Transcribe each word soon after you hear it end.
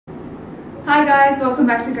Hi guys, welcome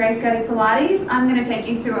back to Grace Gutty Pilates. I'm going to take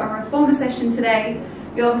you through a reformer session today.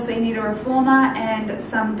 You'll obviously need a reformer and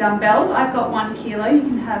some dumbbells. I've got 1 kilo. You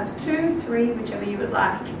can have 2, 3, whichever you would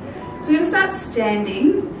like. So we're going to start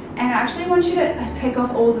standing, and I actually want you to take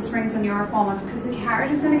off all the springs on your reformers because the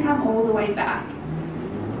carriage is going to come all the way back.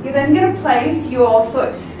 You're then going to place your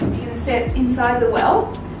foot in a step inside the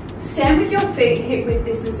well. Stand with your feet hip width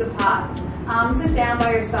distance apart. Arms are down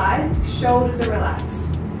by your side, shoulders are relaxed.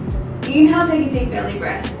 Inhale, take a deep belly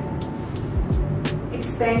breath.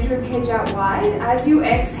 Expand your ribcage out wide. As you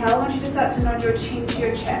exhale, I want you to start to nod your chin to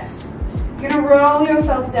your chest. You're going to roll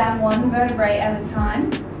yourself down 1 vertebrae at a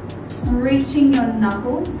time, reaching your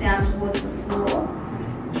knuckles down towards the floor.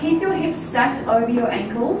 Keep your hips stacked over your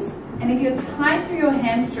ankles, and if you're tight through your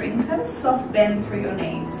hamstrings, have a soft bend through your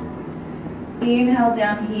knees. Inhale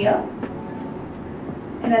down here.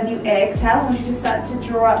 And as you exhale, I want you to start to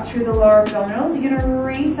draw up through the lower abdominals. You're going to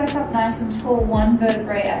re-stack up nice and tall, 1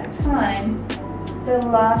 vertebrae at a time. The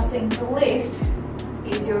last thing to lift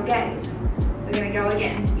is your gaze. We're going to go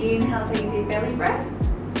again. Inhale, take a deep belly breath.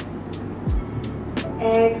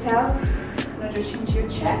 Exhale, nod your chin to your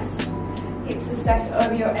chest. Hips are stacked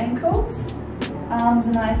over your ankles. Arms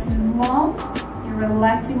are nice and long. You're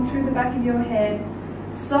relaxing through the back of your head.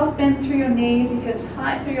 Soft bend through your knees if you're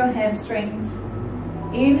tight through your hamstrings.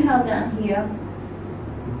 Inhale down here.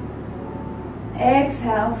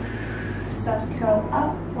 Exhale, start to curl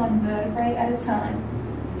up 1 vertebrae at a time.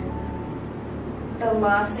 The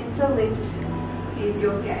last thing to lift is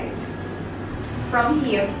your gaze. From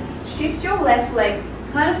here, shift your left leg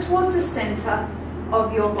kind of towards the center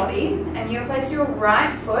of your body, and you're going to place your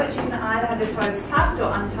right foot, you can either have the toes tucked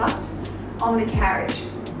or untucked, on the carriage.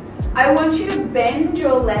 I want you to bend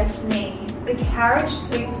your left knee. The carriage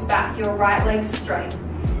sweeps back, your right leg straight.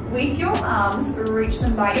 With your arms, reach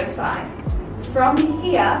them by your side. From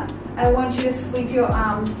here, I want you to sweep your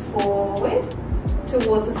arms forward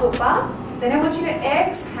towards the foot bar. Then I want you to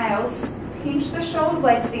exhale, pinch the shoulder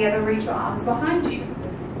blades together, reach your arms behind you.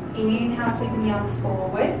 Inhale, sweeping the arms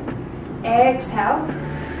forward. Exhale,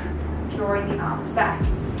 drawing the arms back.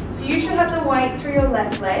 So you should have the weight through your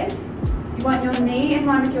left leg. You want your knee in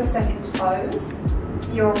line with your second toes,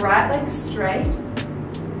 your right leg straight,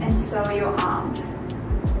 and so are your arms.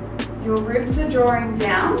 Your ribs are drawing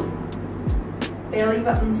down, belly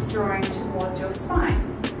button's drawing towards your spine.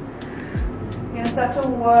 We're going to start to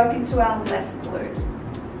work into our left glute.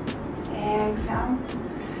 Exhale.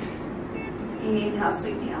 Inhale,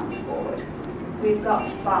 sweep the arms forward. We've got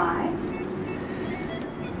 5.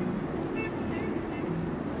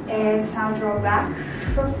 Exhale, draw back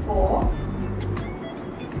for 4.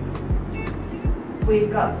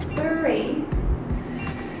 We've got 3.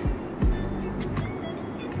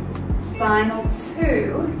 Final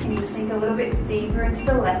 2. Can you sink a little bit deeper into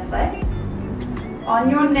the left leg? On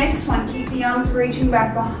your next one, keep the arms reaching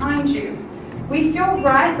back behind you. With your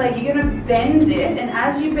right leg, you're going to bend it, and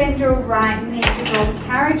as you bend your right knee to draw the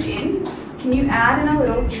carriage in, can you add in a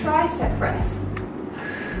little tricep press?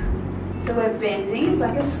 So we're bending, it's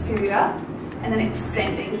like a scooter, and then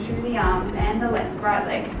extending through the arms and the right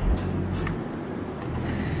leg.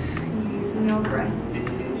 Using your breath.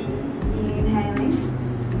 Inhaling.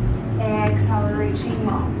 Exhale, reaching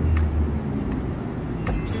long.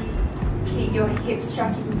 Keep your hips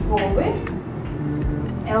tracking forward.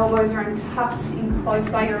 Elbows are tucked in close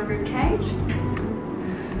by your rib cage.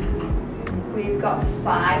 We've got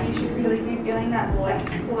 5. You should really be feeling that left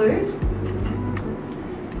glute.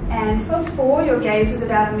 And for 4, your gaze is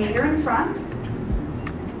about 1 meter in front.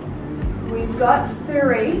 We've got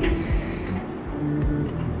 3.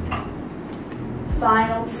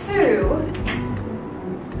 Final 2.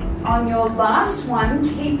 On your last one,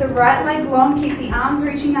 keep the right leg long, keep the arms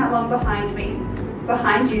reaching out long behind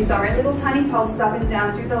you, little tiny pulses up and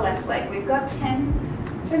down through the left leg. We've got 10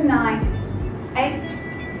 for 9, 8,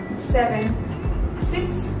 7,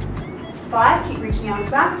 6, 5, keep reaching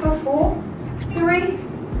arms back for 4, 3,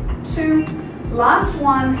 2, last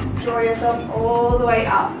one, draw yourself all the way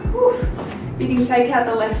up. Whew. You can take out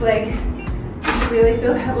the left leg, you really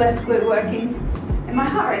feel that left glute working, and my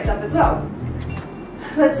heart rate's up as well.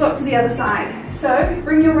 Let's swap to the other side. So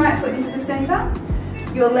bring your right foot into the center.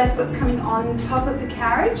 Your left foot's coming on top of the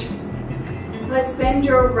carriage. Let's bend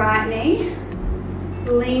your right knee.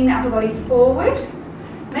 Lean the upper body forward.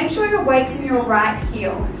 Make sure your weight's in your right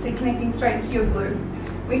heel, so you're connecting straight to your glute.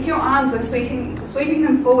 With your arms, we're sweeping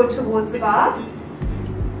them forward towards the bar.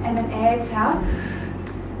 And then exhale,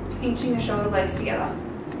 pinching the shoulder blades together.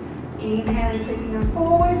 Inhaling, sweeping them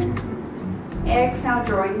forward. Exhale,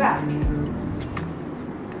 drawing back.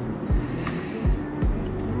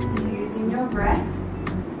 Using your breath.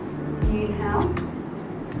 Inhale.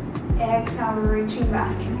 Exhale, reaching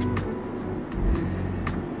back.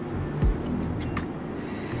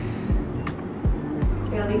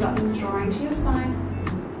 Belly buttons drawing to your spine.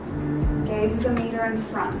 Gaze is a meter in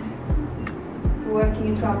front. Working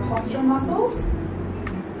into our postural muscles.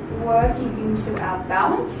 Working into our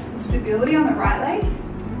balance and stability on the right leg.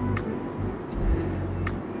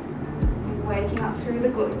 And waking up through the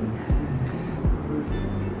glute.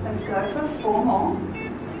 Let's go for 4 more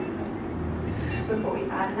before we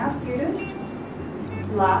add in our scooters.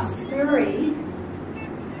 Last 3.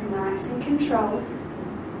 Nice and controlled.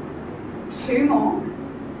 2 more.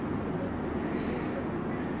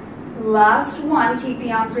 Last 1. Keep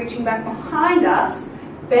the arms reaching back behind us.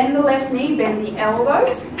 Bend the left knee, bend the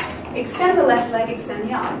elbows. Extend the left leg, extend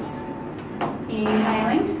the arms.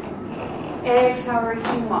 Inhaling. Exhale,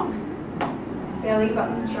 reaching long. Belly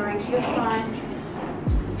buttons drawing to your spine.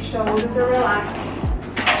 Shoulders are relaxed.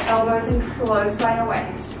 Elbows enclosed by your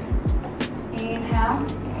waist. Inhale.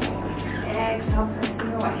 Exhale,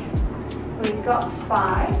 pressing away. We've got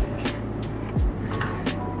 5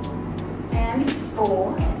 and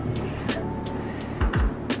 4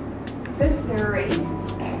 for 3.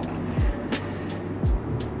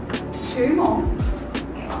 2 more.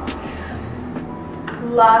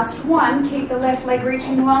 Last 1. Keep the left leg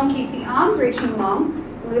reaching long. Keep the arms reaching long.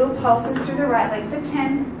 Little pulses through the right leg for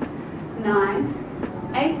 10,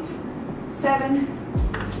 9, 8, 7,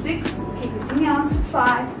 6. Keep lifting the arms for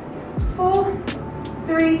 5, 4,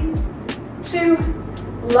 3, 2.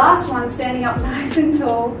 Last 1. Standing up nice and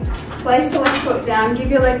tall. Place the left foot down. Give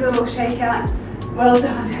your legs a little shake out. Well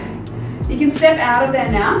done. You can step out of there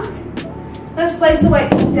now. Let's place the weight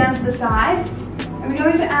down to the side. And we're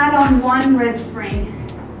going to add on 1 red spring.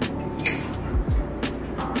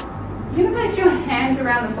 You're going to place your hands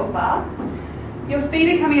around the foot bar. Your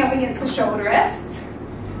feet are coming up against the shoulder rests.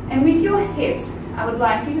 And with your hips, I would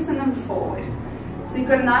like you to send them forward. So you've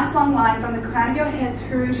got a nice long line from the crown of your head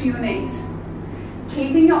through to your knees.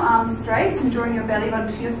 Keeping your arms straight and drawing your belly button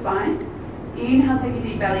to your spine. Inhale, take a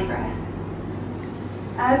deep belly breath.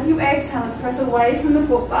 As you exhale, let's press away from the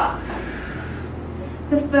foot bar.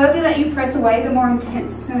 The further that you press away, the more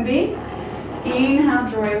intense it's going to be. Inhale,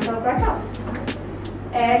 draw yourself back up.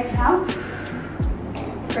 Exhale,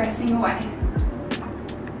 pressing away.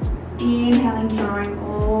 Inhaling, drawing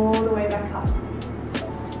all the way back up.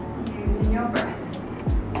 Using your breath.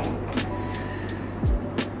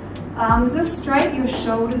 Arms are straight, your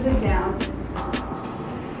shoulders are down.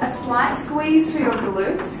 A slight squeeze through your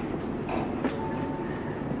glutes.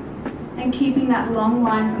 And keeping that long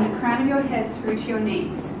line from the crown of your head through to your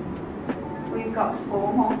knees. We've got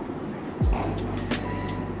 4 more.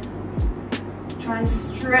 Try and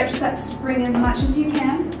stretch that spring as much as you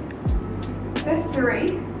can. For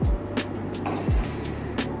 3.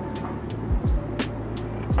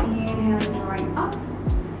 Inhale, drawing up.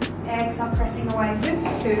 Exhale, pressing away for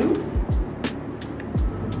 2.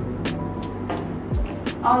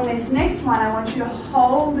 On this next one, I want you to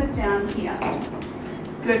hold it down here.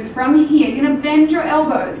 Good. From here, you're going to bend your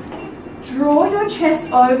elbows. Draw your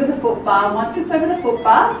chest over the foot bar. Once it's over the foot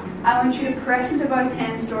bar, I want you to press into both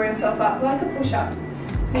hands, draw yourself up like a push-up.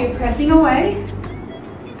 So you're pressing away,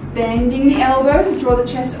 bending the elbows, draw the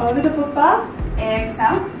chest over the foot bar.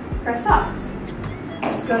 Exhale, press up.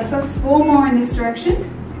 Let's go for 4 more in this direction.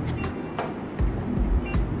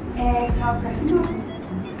 Exhale, pressing up.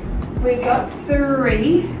 We've got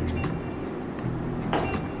 3.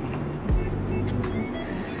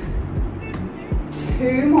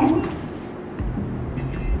 2 more.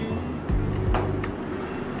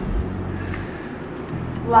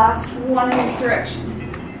 Last 1 in this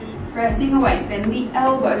direction. Pressing away, bend the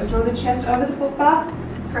elbows, draw the chest over the foot bar,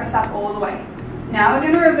 press up all the way. Now we're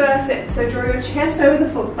going to reverse it. So draw your chest over the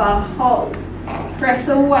foot bar, hold, press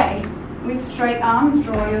away. With straight arms,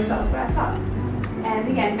 draw yourself back up. And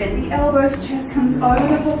again, bend the elbows, chest comes over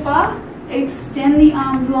the foot bar, extend the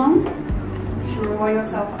arms long, draw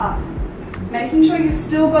yourself up. Making sure you've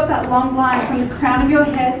still got that long line from the crown of your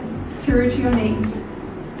head through to your knees.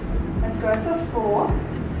 Let's go for 4.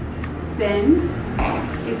 Bend,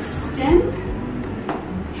 extend,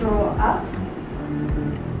 draw up.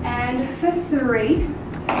 And for 3.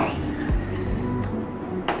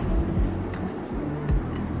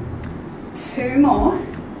 Two more.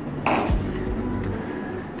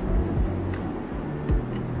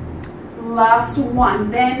 Last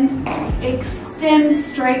 1. Bend, extend,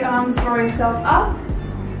 straight arms, draw yourself up.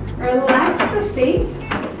 Relax the feet.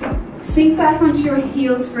 Sink back onto your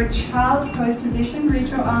heels for a child's pose position. Reach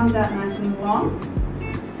your arms out nice and long.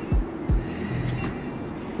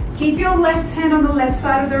 Keep your left hand on the left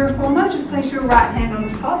side of the reformer. Just place your right hand on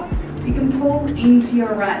top. You can pull into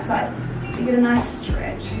your right side, so you get a nice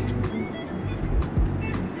stretch.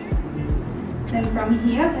 Then from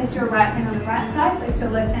here, place your right hand on the right side, place your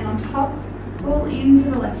left hand on top, pull into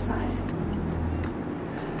the left side.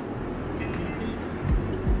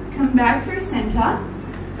 Come back through center.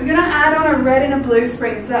 We're going to add on a red and a blue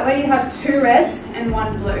spring, so that way you have 2 reds and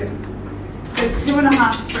 1 blue. So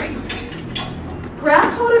 2.5 springs.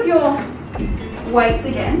 Grab hold of your weights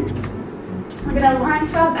again. We're going to line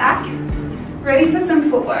to our back, ready for some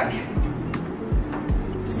footwork.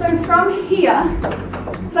 So from here,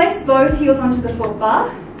 place both heels onto the foot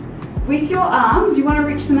bar. With your arms, you want to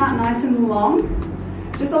reach them out nice and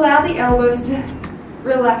long. Just allow the elbows to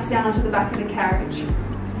relax down onto the back of the carriage.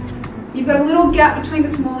 You've got a little gap between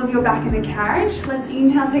the small of your back and the carriage. Let's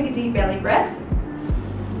inhale, take a deep belly breath.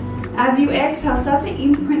 As you exhale, start to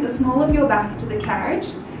imprint the small of your back into the carriage.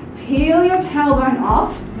 Peel your tailbone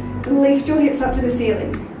off, lift your hips up to the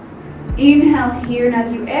ceiling. Inhale here, and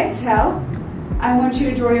as you exhale, I want you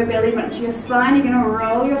to draw your belly button to your spine. You're going to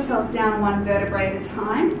roll yourself down 1 vertebrae at a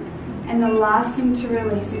time. And the last thing to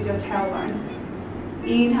release is your tailbone.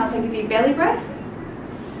 Inhale, take a deep belly breath.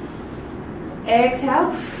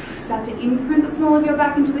 Exhale, start to imprint the small of your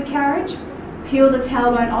back into the carriage. Peel the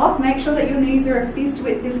tailbone off. Make sure that your knees are a fist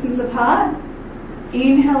width distance apart.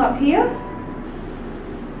 Inhale up here.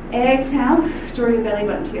 Exhale, draw your belly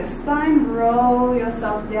button to your spine. Roll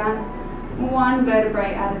yourself down 1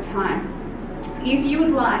 vertebrae at a time. If you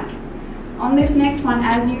would like, on this next one,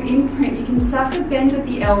 as you imprint, you can start to bend at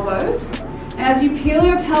the elbows. And as you peel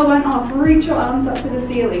your tailbone off, reach your arms up to the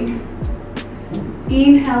ceiling.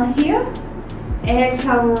 Inhale here.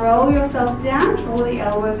 Exhale, roll yourself down, draw the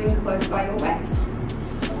elbows in close by your waist.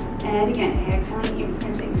 And again, exhaling,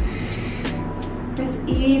 imprinting. Press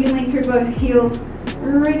evenly through both heels.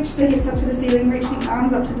 Reach the hips up to the ceiling, reach the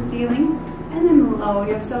arms up to the ceiling, and then lower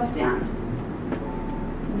yourself down.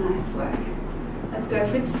 Nice work. Let's go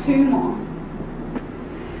for 2 more.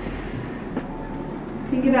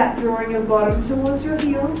 Think about drawing your bottom towards your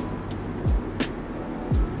heels.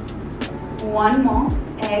 1 more.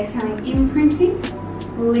 Exhaling, imprinting,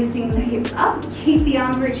 lifting the hips up. Keep the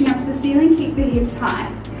arms reaching up to the ceiling, keep the hips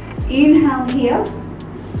high. Inhale here.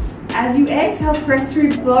 As you exhale, press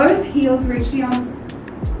through both heels, reach the arms,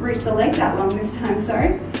 reach the leg that long this time,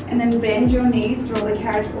 sorry. And then bend your knees, draw the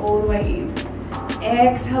carriage all the way in.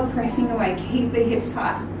 Exhale, pressing away, keep the hips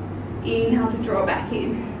high. Inhale to draw back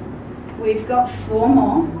in. We've got 4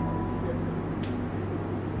 more.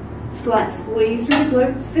 Slight squeeze through the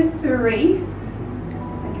glutes for 3.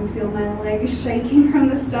 I can feel my legs shaking from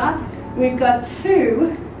the start. We've got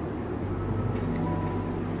 2.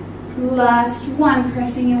 Last 1,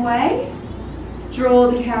 pressing away.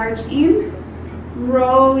 Draw the carriage in.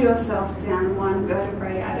 Roll yourself down 1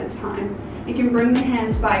 vertebrae at a time. You can bring the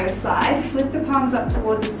hands by your side, flip the palms up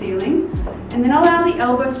towards the ceiling, and then allow the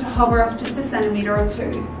elbows to hover off just a centimetre or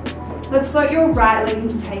 2. Let's float your right leg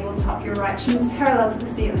into tabletop, your right shin is parallel to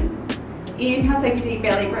the ceiling. Inhale, take a deep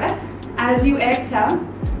belly breath. As you exhale,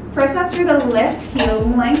 press up through the left heel,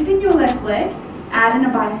 lengthen your left leg, add in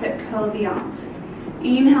a bicep curl of the arms.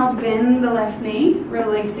 Inhale, bend the left knee,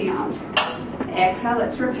 release the arms. Exhale,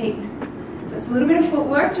 let's repeat. So it's a little bit of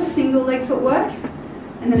footwork, just single leg footwork,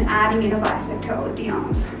 and then adding in a bicep curl with the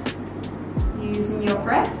arms. Using your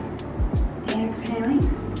breath, exhaling,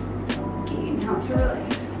 inhale to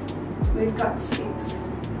release. We've got 6.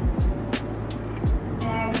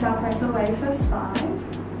 Exhale, press away for 5,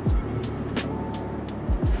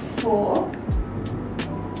 4,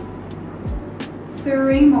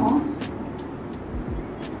 3 more.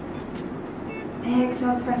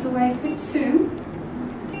 Exhale, press away for 2.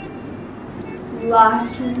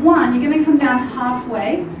 Last 1. You're going to come down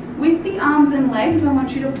halfway. With the arms and legs, I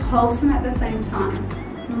want you to pulse them at the same time.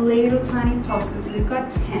 Little tiny pulses. We've got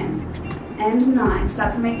 10 and 9.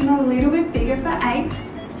 Start to make them a little bit bigger for 8.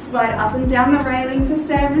 Slide up and down the railing for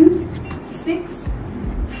 7, 6,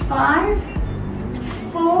 5,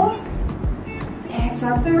 4.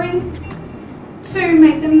 Exhale, 3, 2.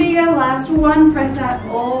 Make them bigger. Last 1. Press out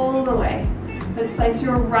all the way. Let's place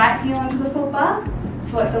your right heel onto the foot bar.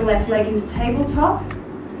 Float the left leg into tabletop.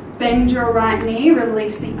 Bend your right knee,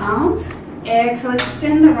 release the arms. Exhale,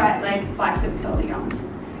 extend the right leg, bicep curl the arms.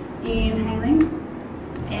 Inhaling,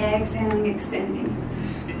 exhaling, extending.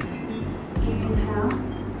 Inhale,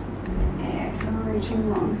 exhale, reaching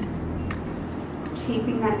long.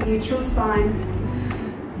 Keeping that neutral spine.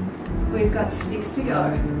 We've got 6 to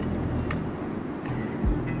go.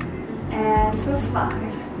 And for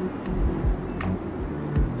 5.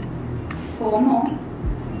 4 more.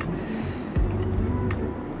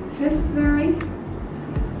 For 3.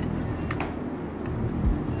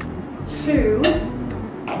 2,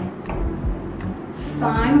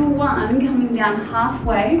 final one, coming down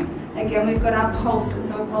halfway. Again, we've got our pulses,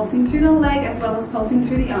 so we're pulsing through the leg as well as pulsing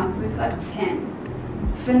through the arms. We've got 10.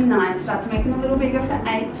 For 9, start to make them a little bigger for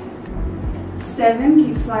 8. 7,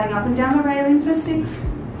 keep sliding up and down the railings for 6.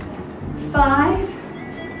 5,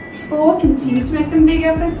 4, continue to make them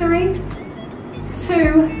bigger for 3.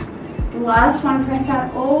 2, last one, press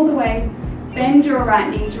out all the way. Bend your right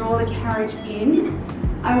knee, draw the carriage in.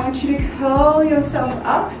 I want you to curl yourself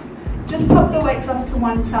up. Just pop the weights off to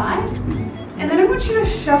one side. And then I want you to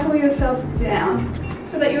shuffle yourself down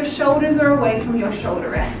so that your shoulders are away from your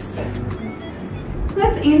shoulder rests.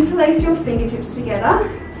 Let's interlace your fingertips together.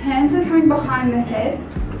 Hands are coming behind the head.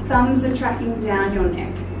 Thumbs are tracking down your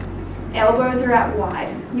neck. Elbows are out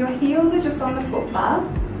wide. Your heels are just on the foot bar.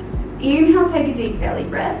 Inhale, take a deep belly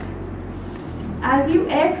breath. As you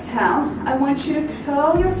exhale, I want you to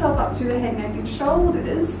curl yourself up through the head, neck and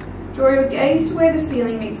shoulders. Draw your gaze to where the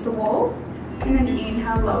ceiling meets the wall. And then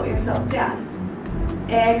inhale, lower yourself down.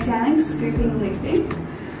 Exhaling, scooping, lifting.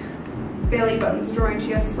 Belly buttons drawing to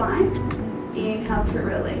your spine. Inhale to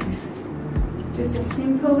release. Just a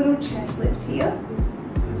simple little chest lift here.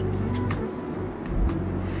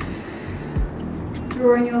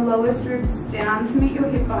 Drawing your lowest ribs down to meet your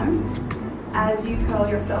hip bones as you curl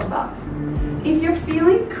yourself up. If you're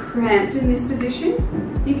feeling cramped in this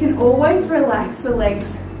position, you can always relax the legs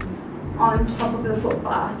on top of the foot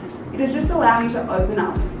bar. It'll just allow you to open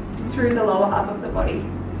up through the lower half of the body.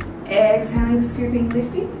 Exhaling, scooping,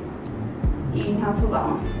 lifting. Inhale to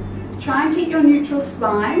lower. Try and keep your neutral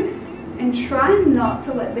spine and try not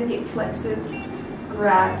to let the hip flexors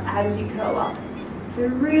grab as you curl up. So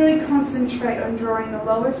really concentrate on drawing the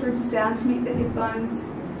lowest ribs down to meet the hip bones,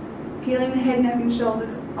 peeling the head, neck and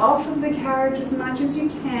shoulders off of the carriage as much as you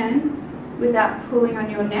can without pulling on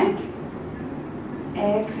your neck.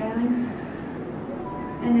 Exhaling.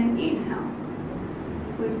 And then inhale.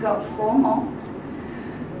 We've got 4 more.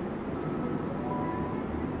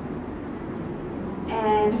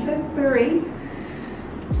 And for 3.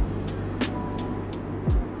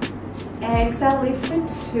 Exhale, lift for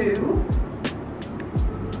 2.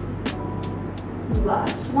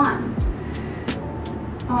 Last one.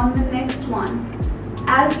 On the next one,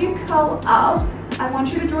 as you curl up, I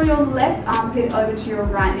want you to draw your left armpit over to your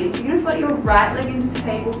right knee. So you're going to float your right leg into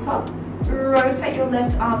tabletop. Rotate your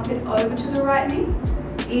left armpit over to the right knee.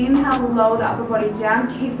 Inhale, lower the upper body down.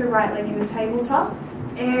 Keep the right leg in the tabletop.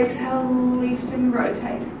 Exhale, lift and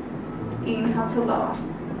rotate. Inhale to lower.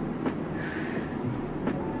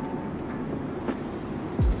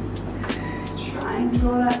 Try and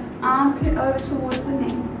draw that armpit over towards the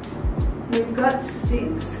knee. We've got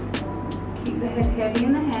 6. Keep the head heavy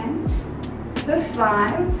in the hands. For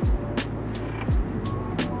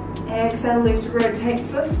 5. Exhale, lift, rotate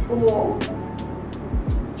for 4.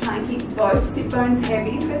 Try and keep both sit bones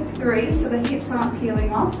heavy for 3 so the hips aren't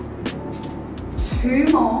peeling off. 2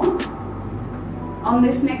 more. On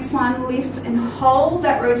this next one, lift and hold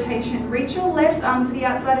that rotation. Reach your left arm to the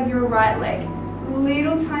outside of your right leg.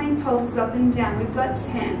 Little tiny pulses up and down. We've got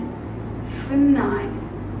 10. For 9.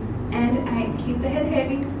 And 8. Keep the head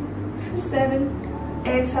heavy. For 7.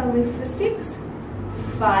 Exhale, lift for 6.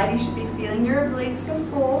 5. You should be feeling your obliques for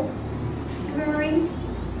 4. 3.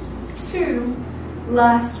 2.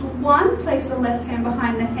 Last one. Place the left hand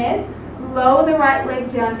behind the head. Lower the right leg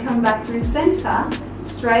down. Come back through center.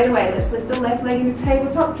 Straight away. Let's lift the left leg into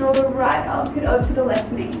tabletop. Draw the right armpit over to the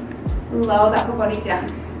left knee. Lower the upper body down.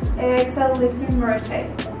 Exhale, lift and rotate.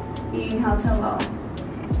 Inhale to lower.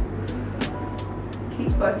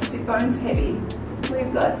 Keep both sit bones heavy.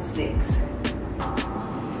 We've got 6.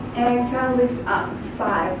 Exhale, lift up.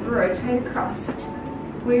 5. Rotate across.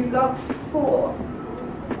 We've got 4.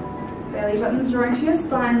 Belly buttons drawing to your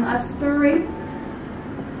spine. Last 3.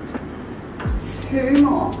 2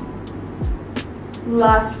 more.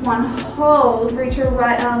 Last one. Hold. Reach your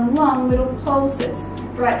right arm long. Little pulses.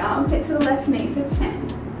 Right armpit to the left knee for 10.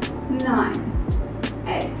 9,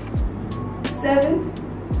 8, 7,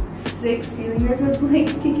 6, feeling those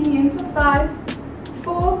obliques kicking in for 5,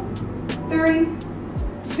 4, 3,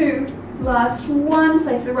 2, last one.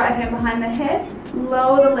 Place the right hand behind the head,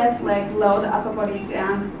 lower the left leg, lower the upper body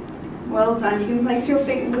down. Well done. You can place your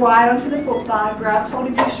feet wide onto the foot bar, grab hold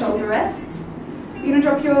of your shoulder rests. You're going to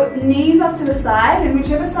drop your knees off to the side, and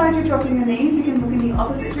whichever side you're dropping the knees, you can look in the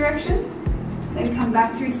opposite direction. Then come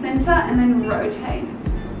back through center and then rotate.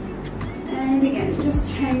 And again,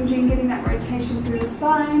 just changing, getting that rotation through the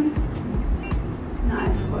spine.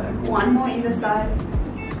 Nice work. One more either side.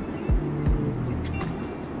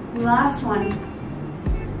 Last one.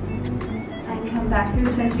 And come back through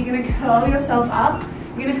center. You're going to curl yourself up.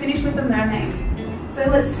 We're going to finish with the mermaid. So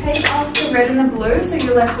let's take off the red and the blue, so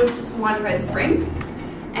you're left with just one red spring.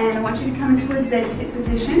 And I want you to come into a Z sit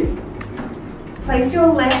position. Place your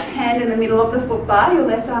left hand in the middle of the foot bar, your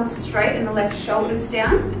left arm straight and the left shoulders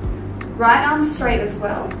down. Right arm straight as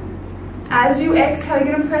well. As you exhale,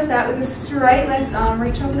 you're going to press out with a straight left arm,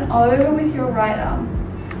 reach up and over with your right arm.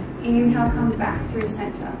 Inhale, come back through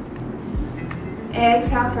center.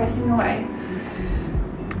 Exhale, pressing away.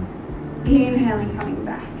 Inhaling, coming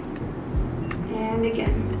back. And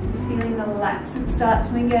again, feeling the lats start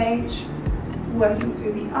to engage, working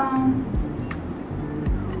through the arm.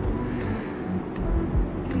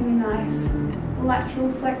 Getting a nice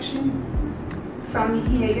lateral flexion. From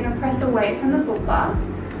here, you're going to press away from the foot bar.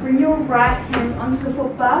 Bring your right hand onto the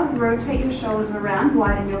foot bar, rotate your shoulders around,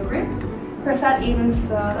 widen your grip. Press out even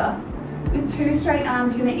further. With two straight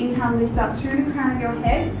arms, you're going to inhale, lift up through the crown of your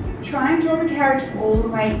head. Try and draw the carriage all the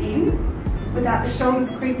way in without the shoulders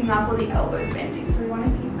creeping up or the elbows bending. So we want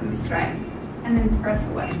to keep them straight. And then press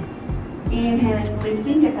away. Inhaling,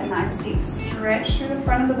 lifting, get that nice deep stretch through the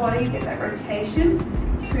front of the body. Get that rotation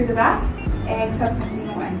through the back. Exhale, pressing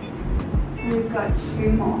away. We've got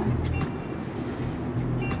two more.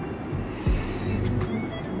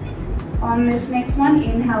 On this next one,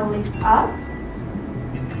 inhale, lift up.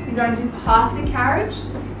 You're going to park the carriage.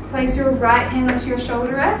 Place your right hand onto your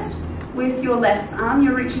shoulder rest. With your left arm,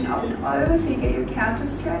 you're reaching up and over so you get your counter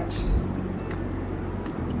stretch.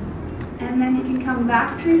 And then you can come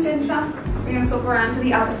back through center. We're going to swap around to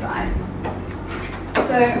the other side.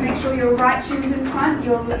 So make sure your right shin's in front,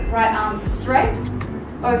 your right arm straight.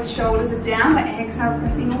 Both shoulders are down, but exhale,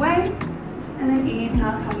 pressing away. And then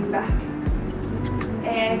inhale, coming back.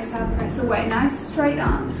 Exhale, press away. Nice straight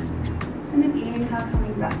arms. And then inhale,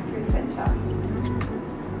 coming back through center.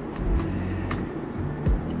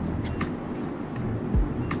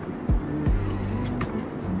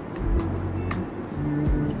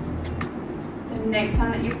 The next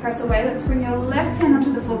time that you press away, let's bring your left hand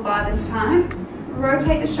onto the foot bar this time.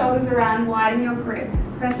 Rotate the shoulders around, widen your grip.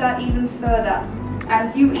 Press out even further.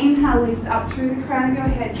 As you inhale, lift up through the crown of your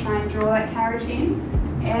head. Try and draw that carriage in.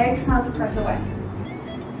 Exhale to press away.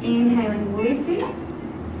 Inhaling, lifting.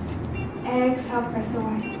 Exhale, press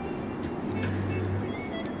away.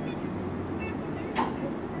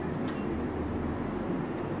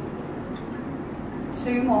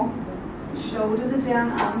 Two more. Shoulders are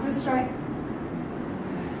down, arms are straight.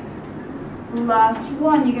 Last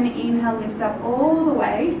one. You're going to inhale, lift up all the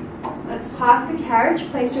way. Let's park the carriage.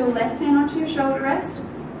 Place your left hand onto your shoulder rest.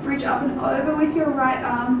 Reach up and over with your right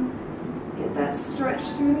arm. Get that stretch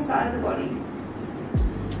through the side of the body.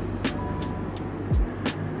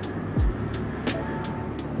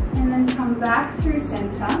 And then come back through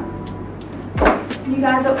center. You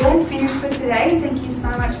guys are all finished for today. Thank you so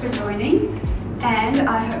much for joining. And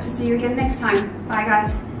I hope to see you again next time. Bye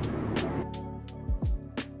guys.